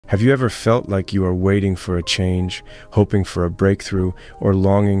Have you ever felt like you are waiting for a change, hoping for a breakthrough, or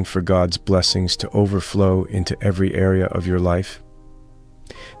longing for God's blessings to overflow into every area of your life?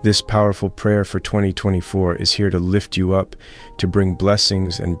 This powerful prayer for 2024 is here to lift you up, to bring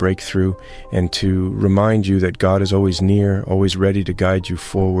blessings and breakthrough, and to remind you that God is always near, always ready to guide you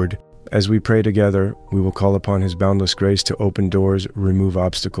forward. As we pray together, we will call upon His boundless grace to open doors, remove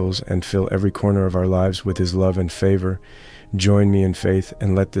obstacles, and fill every corner of our lives with His love and favor. Join me in faith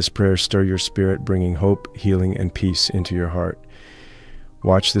and let this prayer stir your spirit, bringing hope, healing, and peace into your heart.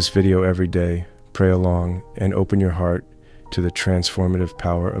 Watch this video every day, pray along, and open your heart to the transformative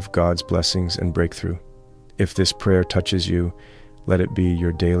power of God's blessings and breakthrough. If this prayer touches you, let it be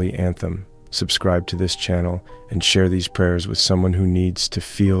your daily anthem. Subscribe to this channel and share these prayers with someone who needs to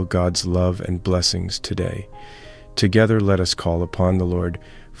feel God's love and blessings today. Together let us call upon the Lord,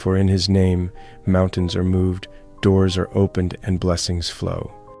 for in His name mountains are moved, doors are opened, and blessings flow.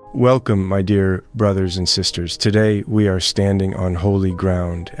 Welcome, my dear brothers and sisters. Today we are standing on holy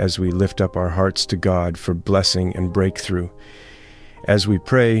ground as we lift up our hearts to God for blessing and breakthrough. As we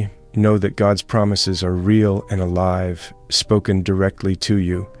pray, know that God's promises are real and alive, spoken directly to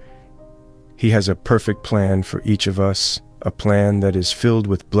you. He has a perfect plan for each of us, a plan that is filled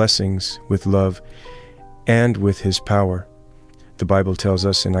with blessings, with love, and with His power. The Bible tells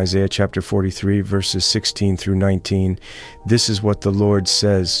us in Isaiah chapter 43, verses 16 through 19, "This is what the Lord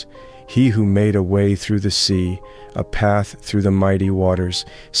says, He who made a way through the sea, a path through the mighty waters.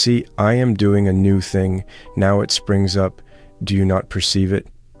 See, I am doing a new thing. Now it springs up. Do you not perceive it?"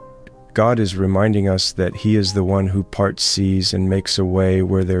 God is reminding us that He is the one who parts seas and makes a way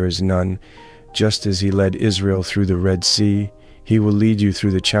where there is none. Just as He led Israel through the Red Sea, He will lead you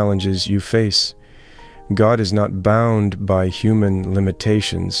through the challenges you face. God is not bound by human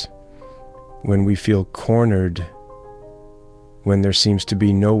limitations. When we feel cornered, when there seems to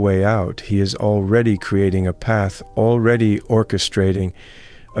be no way out, He is already creating a path, already orchestrating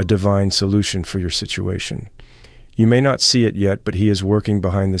a divine solution for your situation. You may not see it yet, but He is working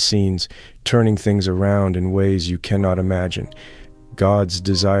behind the scenes, turning things around in ways you cannot imagine. God's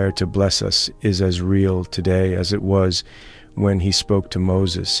desire to bless us is as real today as it was when He spoke to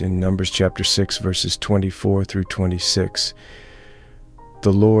Moses in Numbers chapter 6, verses 24 through 26.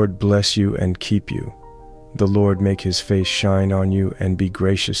 "The Lord bless you and keep you. The Lord make His face shine on you and be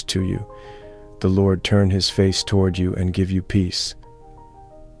gracious to you. The Lord turn His face toward you and give you peace."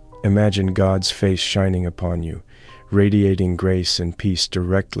 Imagine God's face shining upon you, radiating grace and peace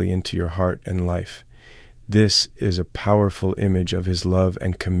directly into your heart and life. This is a powerful image of His love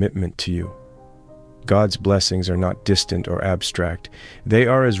and commitment to you. God's blessings are not distant or abstract. They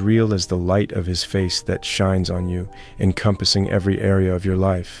are as real as the light of His face that shines on you, encompassing every area of your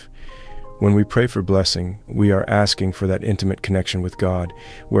life. When we pray for blessing, we are asking for that intimate connection with God,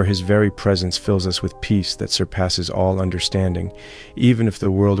 where His very presence fills us with peace that surpasses all understanding. Even if the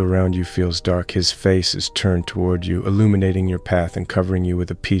world around you feels dark, His face is turned toward you, illuminating your path and covering you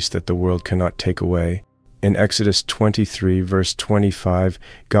with a peace that the world cannot take away. In Exodus 23, verse 25,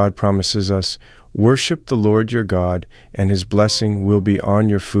 God promises us, "Worship the Lord your God, and His blessing will be on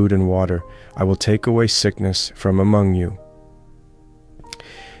your food and water. I will take away sickness from among you."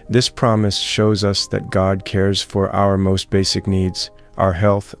 This promise shows us that God cares for our most basic needs, our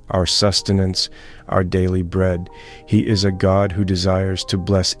health, our sustenance, our daily bread. He is a God who desires to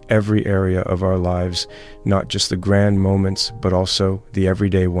bless every area of our lives, not just the grand moments, but also the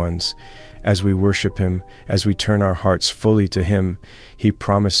everyday ones. As we worship Him, as we turn our hearts fully to Him, He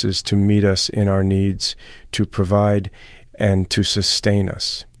promises to meet us in our needs, to provide, and to sustain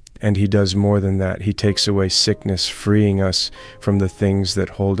us. And He does more than that. He takes away sickness, freeing us from the things that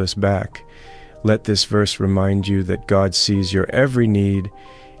hold us back. Let this verse remind you that God sees your every need,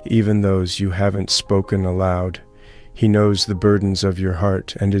 even those you haven't spoken aloud. He knows the burdens of your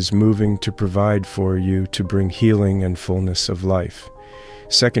heart and is moving to provide for you to bring healing and fullness of life.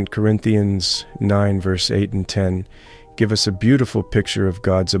 2 Corinthians 9, verse 8 and 10 give us a beautiful picture of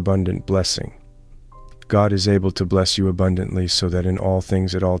God's abundant blessing. God is able to bless you abundantly so that in all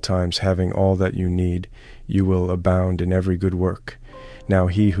things at all times, having all that you need, you will abound in every good work. Now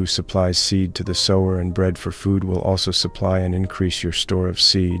He who supplies seed to the sower and bread for food will also supply and increase your store of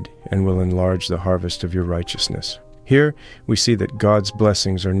seed and will enlarge the harvest of your righteousness. Here we see that God's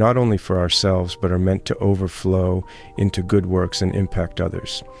blessings are not only for ourselves, but are meant to overflow into good works and impact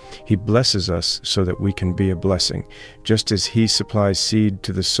others. He blesses us so that we can be a blessing. Just as He supplies seed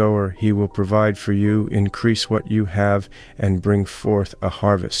to the sower, He will provide for you, increase what you have, and bring forth a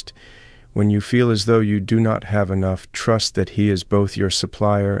harvest. When you feel as though you do not have enough, trust that He is both your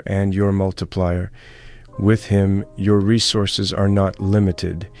supplier and your multiplier. With Him, your resources are not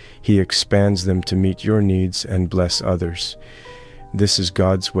limited. He expands them to meet your needs and bless others. This is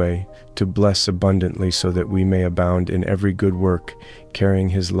God's way, to bless abundantly so that we may abound in every good work, carrying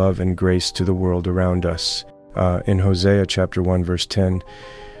His love and grace to the world around us. In Hosea chapter 1, verse 10,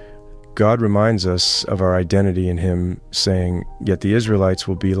 God reminds us of our identity in Him, saying, "Yet the Israelites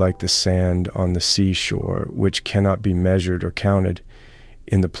will be like the sand on the seashore, which cannot be measured or counted.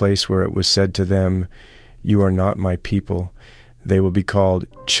 In the place where it was said to them, 'You are not my people,' they will be called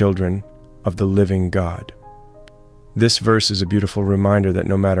children of the living God." This verse is a beautiful reminder that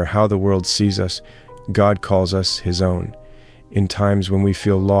no matter how the world sees us, God calls us His own. In times when we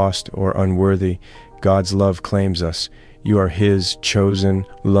feel lost or unworthy, God's love claims us. You are His, chosen,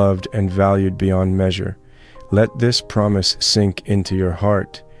 loved, and valued beyond measure. Let this promise sink into your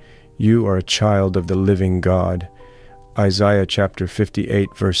heart. You are a child of the living God. Isaiah chapter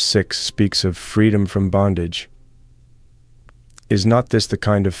 58, verse 6 speaks of freedom from bondage. "Is not this the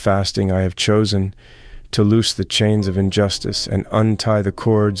kind of fasting I have chosen? To loose the chains of injustice and untie the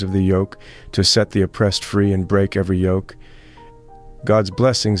cords of the yoke, to set the oppressed free and break every yoke." God's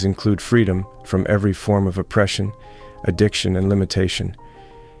blessings include freedom from every form of oppression, addiction, and limitation.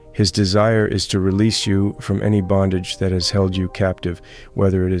 His desire is to release you from any bondage that has held you captive,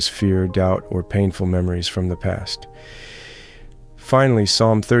 whether it is fear, doubt, or painful memories from the past. Finally,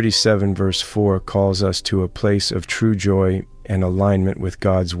 Psalm 37, verse 4 calls us to a place of true joy and alignment with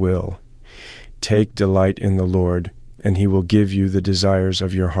God's will. "Take delight in the Lord, and He will give you the desires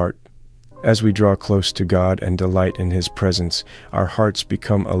of your heart." As we draw close to God and delight in His presence, our hearts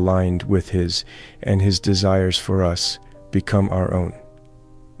become aligned with His, and His desires for us become our own.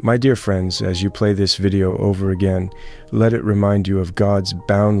 My dear friends, as you play this video over again, let it remind you of God's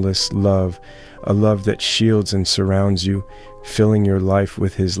boundless love, a love that shields and surrounds you, filling your life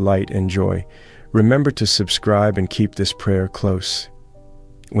with His light and joy. Remember to subscribe and keep this prayer close.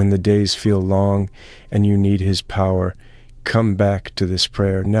 When the days feel long and you need His power, come back to this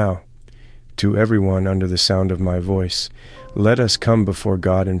prayer now. To everyone under the sound of my voice, let us come before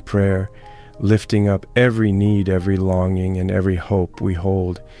God in prayer, lifting up every need, every longing, and every hope we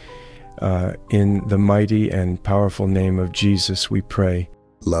hold. In the mighty and powerful name of Jesus, we pray.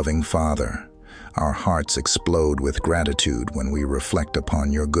 Loving Father, our hearts explode with gratitude when we reflect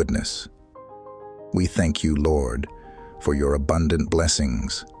upon your goodness. We thank you, Lord, for your abundant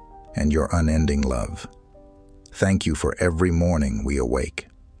blessings and your unending love. Thank you for every morning we awake,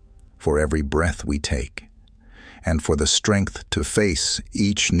 for every breath we take, and for the strength to face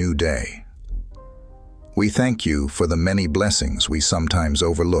each new day. We thank you for the many blessings we sometimes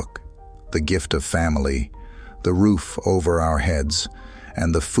overlook, the gift of family, the roof over our heads,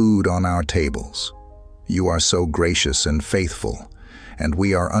 and the food on our tables. You are so gracious and faithful, and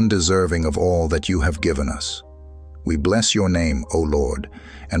we are undeserving of all that you have given us. We bless your name, O Lord,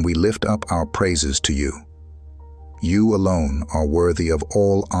 and we lift up our praises to you. You alone are worthy of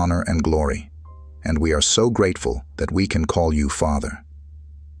all honor and glory, and we are so grateful that we can call you Father.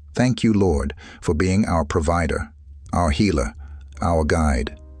 Thank you, Lord, for being our provider, our healer, our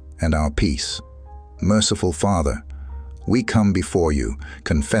guide, and our peace. Merciful Father, we come before you,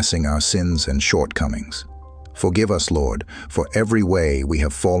 confessing our sins and shortcomings. Forgive us, Lord, for every way we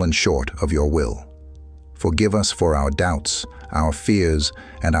have fallen short of your will. Forgive us for our doubts, our fears,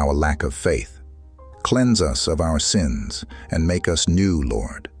 and our lack of faith. Cleanse us of our sins and make us new,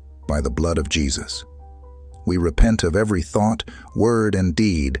 Lord, by the blood of Jesus. We repent of every thought, word, and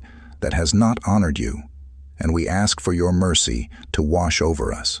deed that has not honored you, and we ask for your mercy to wash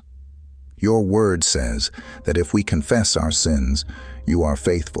over us. Your word says that if we confess our sins, you are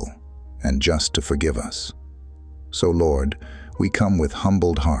faithful and just to forgive us. So, Lord, we come with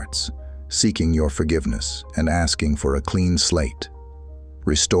humbled hearts, seeking your forgiveness and asking for a clean slate.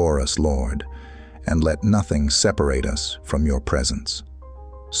 Restore us, Lord, and let nothing separate us from your presence.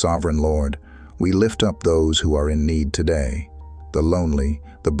 Sovereign Lord, we lift up those who are in need today, the lonely,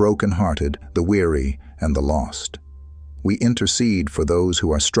 the broken-hearted, the weary, and the lost. We intercede for those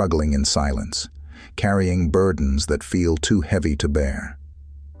who are struggling in silence, carrying burdens that feel too heavy to bear.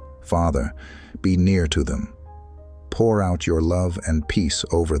 Father, be near to them. Pour out your love and peace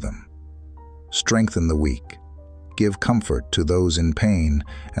over them. Strengthen the weak. Give comfort to those in pain,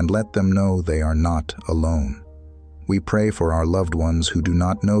 and let them know they are not alone. We pray for our loved ones who do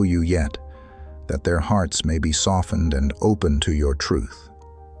not know you yet, that their hearts may be softened and open to your truth.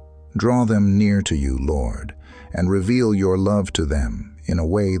 Draw them near to you, Lord, and reveal your love to them in a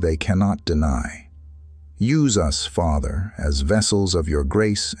way they cannot deny. Use us, Father, as vessels of your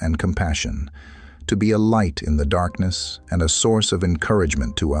grace and compassion, to be a light in the darkness and a source of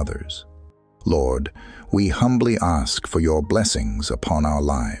encouragement to others. Lord, we humbly ask for your blessings upon our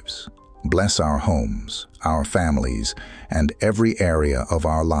lives. Bless our homes, our families, and every area of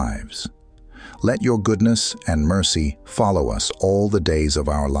our lives. Let your goodness and mercy follow us all the days of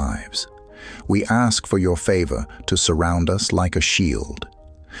our lives. We ask for your favor to surround us like a shield.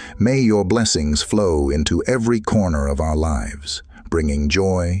 May your blessings flow into every corner of our lives, bringing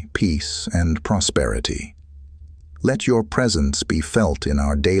joy, peace, and prosperity. Let your presence be felt in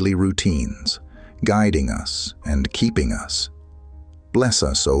our daily routines, guiding us and keeping us. Bless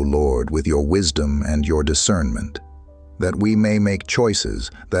us, O Lord, with your wisdom and your discernment, that we may make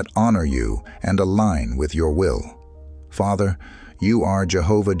choices that honor you and align with your will. Father, you are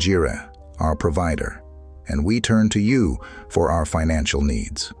Jehovah Jireh, our provider, and we turn to you for our financial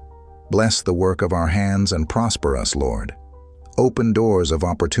needs. Bless the work of our hands and prosper us, Lord. Open doors of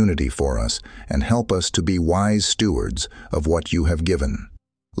opportunity for us and help us to be wise stewards of what you have given.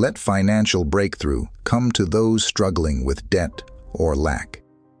 Let financial breakthrough come to those struggling with debt or lack.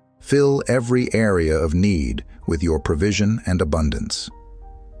 Fill every area of need with your provision and abundance.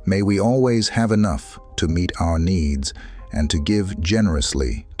 May we always have enough to meet our needs and to give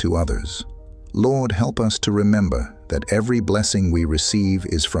generously to others. Lord, help us to remember that every blessing we receive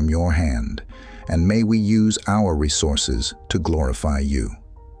is from your hand, and may we use our resources to glorify you.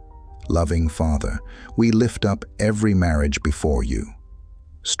 Loving Father, we lift up every marriage before you.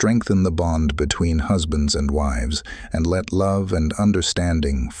 Strengthen the bond between husbands and wives, and let love and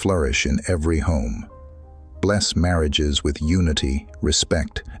understanding flourish in every home. Bless marriages with unity,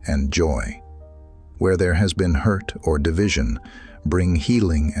 respect, and joy. Where there has been hurt or division, bring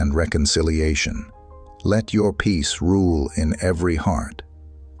healing and reconciliation. Let your peace rule in every heart,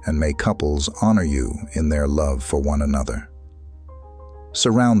 and may couples honor you in their love for one another.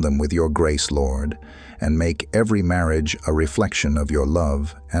 Surround them with your grace, Lord, and make every marriage a reflection of your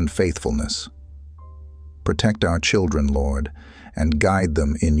love and faithfulness. Protect our children, Lord, and guide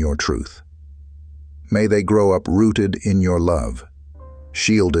them in your truth. May they grow up rooted in your love,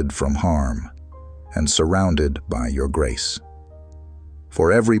 shielded from harm, and surrounded by your grace.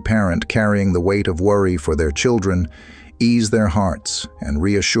 For every parent carrying the weight of worry for their children, ease their hearts and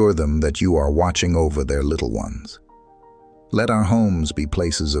reassure them that you are watching over their little ones. Let our homes be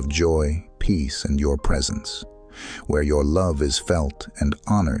places of joy, peace, and your presence, where your love is felt and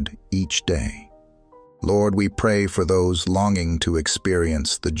honored each day. Lord, we pray for those longing to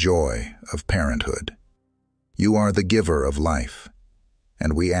experience the joy of parenthood. You are the giver of life,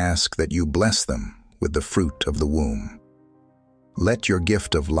 and we ask that you bless them with the fruit of the womb. Let your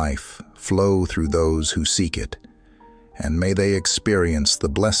gift of life flow through those who seek it, and may they experience the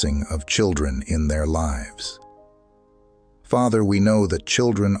blessing of children in their lives. Father, we know that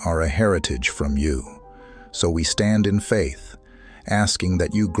children are a heritage from you, so we stand in faith, asking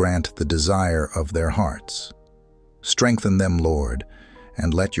that you grant the desire of their hearts. Strengthen them, Lord,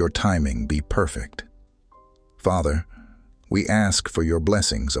 and let your timing be perfect. Father, we ask for your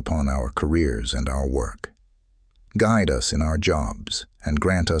blessings upon our careers and our work. Guide us in our jobs and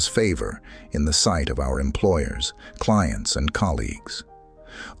grant us favor in the sight of our employers, clients, and colleagues.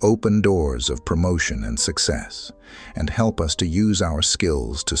 Open doors of promotion and success, and help us to use our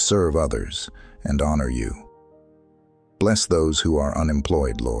skills to serve others and honor you. Bless those who are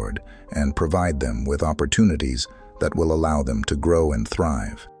unemployed, Lord, and provide them with opportunities that will allow them to grow and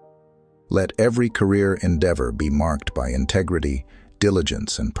thrive. Let every career endeavor be marked by integrity,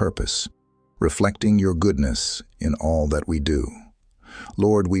 diligence, and purpose, reflecting your goodness in all that we do.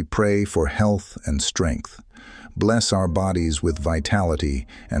 Lord, we pray for health and strength. Bless our bodies with vitality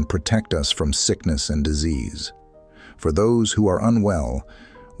and protect us from sickness and disease. For those who are unwell,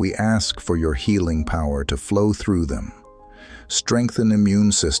 we ask for your healing power to flow through them. Strengthen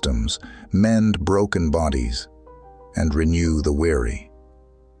immune systems, mend broken bodies, and renew the weary.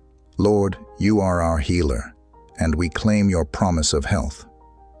 Lord, you are our healer, and we claim your promise of health.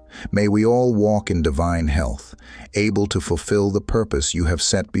 May we all walk in divine health, able to fulfill the purpose you have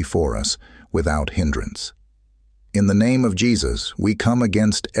set before us without hindrance. In the name of Jesus, we come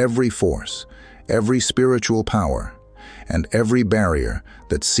against every force, every spiritual power, and every barrier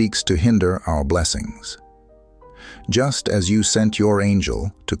that seeks to hinder our blessings. Just as you sent your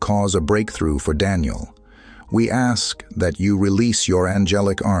angel to cause a breakthrough for Daniel, we ask that you release your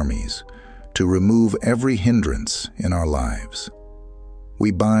angelic armies to remove every hindrance in our lives.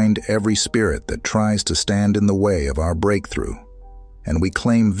 We bind every spirit that tries to stand in the way of our breakthrough, and we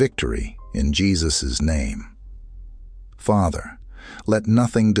claim victory in Jesus' name. Father, let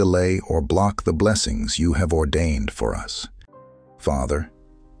nothing delay or block the blessings you have ordained for us. Father,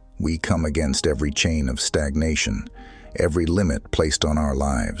 we come against every chain of stagnation, every limit placed on our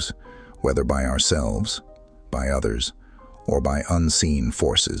lives. whether by ourselves, by others, or by unseen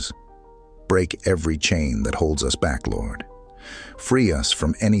forces. Break every chain that holds us back, Lord. Free us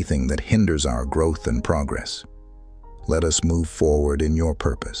from anything that hinders our growth and progress. Let us move forward in your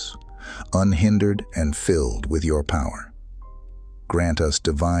purpose, unhindered and filled with your power. Grant us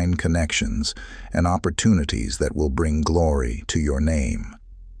divine connections and opportunities that will bring glory to your name.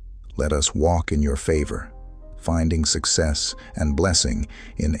 Let us walk in your favor, finding success and blessing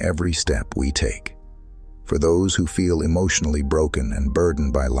in every step we take. For those who feel emotionally broken and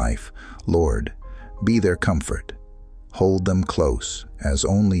burdened by life, Lord, be their comfort. Hold them close as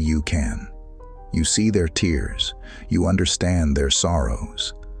only you can. You see their tears. You understand their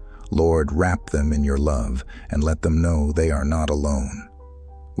sorrows. Lord, wrap them in your love and let them know they are not alone.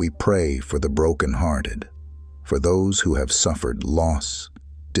 We pray for the brokenhearted, for those who have suffered loss,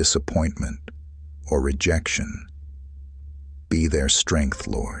 disappointment, or rejection. Be their strength,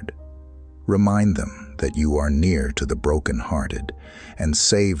 Lord. Remind them that you are near to the brokenhearted and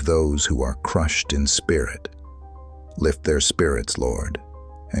save those who are crushed in spirit. Lift their spirits, Lord,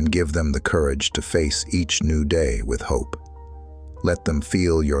 and give them the courage to face each new day with hope. Let them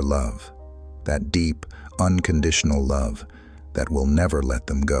feel your love, that deep, unconditional love that will never let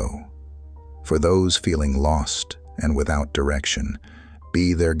them go. For those feeling lost and without direction,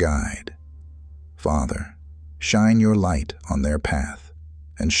 be their guide. Father, shine your light on their path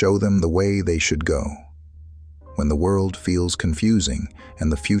and show them the way they should go. When the world feels confusing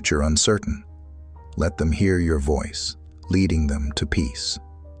and the future uncertain, let them hear your voice, leading them to peace.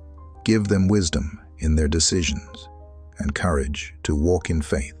 Give them wisdom in their decisions and courage to walk in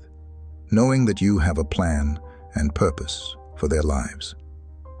faith, knowing that you have a plan and purpose for their lives.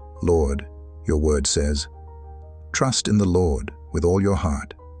 Lord, your word says, "Trust in the Lord with all your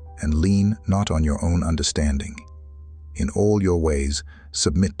heart and lean not on your own understanding. In all your ways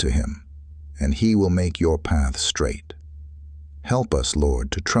submit to him, and he will make your path straight." Help us,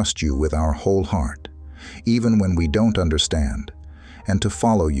 Lord, to trust you with our whole heart, even when we don't understand, and to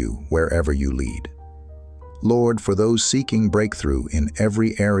follow you wherever you lead. Lord, for those seeking breakthrough in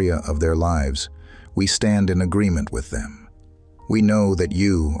every area of their lives, we stand in agreement with them. We know that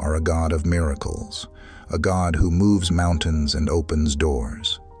you are a God of miracles, a God who moves mountains and opens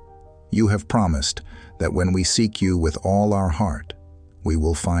doors. You have promised that when we seek you with all our heart, we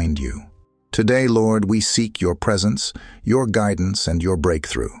will find you. Today, Lord, we seek your presence, your guidance, and your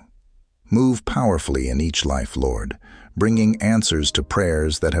breakthrough. Move powerfully in each life, Lord, bringing answers to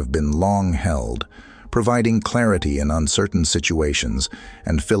prayers that have been long held, providing clarity in uncertain situations,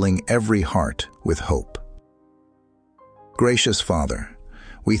 and filling every heart with hope. Gracious Father,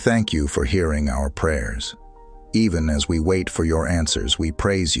 we thank you for hearing our prayers. Even as we wait for your answers, we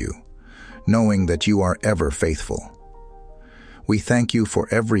praise you, knowing that you are ever faithful. We thank you for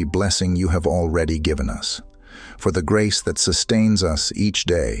every blessing you have already given us, for the grace that sustains us each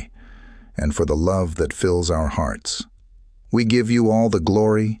day, and for the love that fills our hearts. We give you all the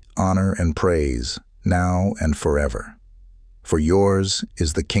glory, honor, and praise, now and forever. For yours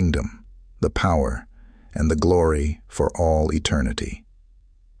is the kingdom, the power, and the glory for all eternity.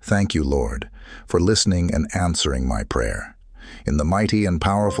 Thank you, Lord, for listening and answering my prayer. In the mighty and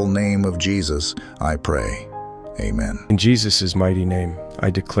powerful name of Jesus, I pray. Amen. In Jesus' mighty name, I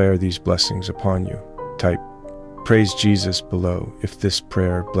declare these blessings upon you. Type, "Praise Jesus" below if this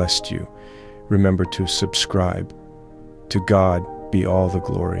prayer blessed you. Remember to subscribe. To God be all the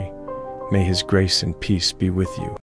glory. May his grace and peace be with you.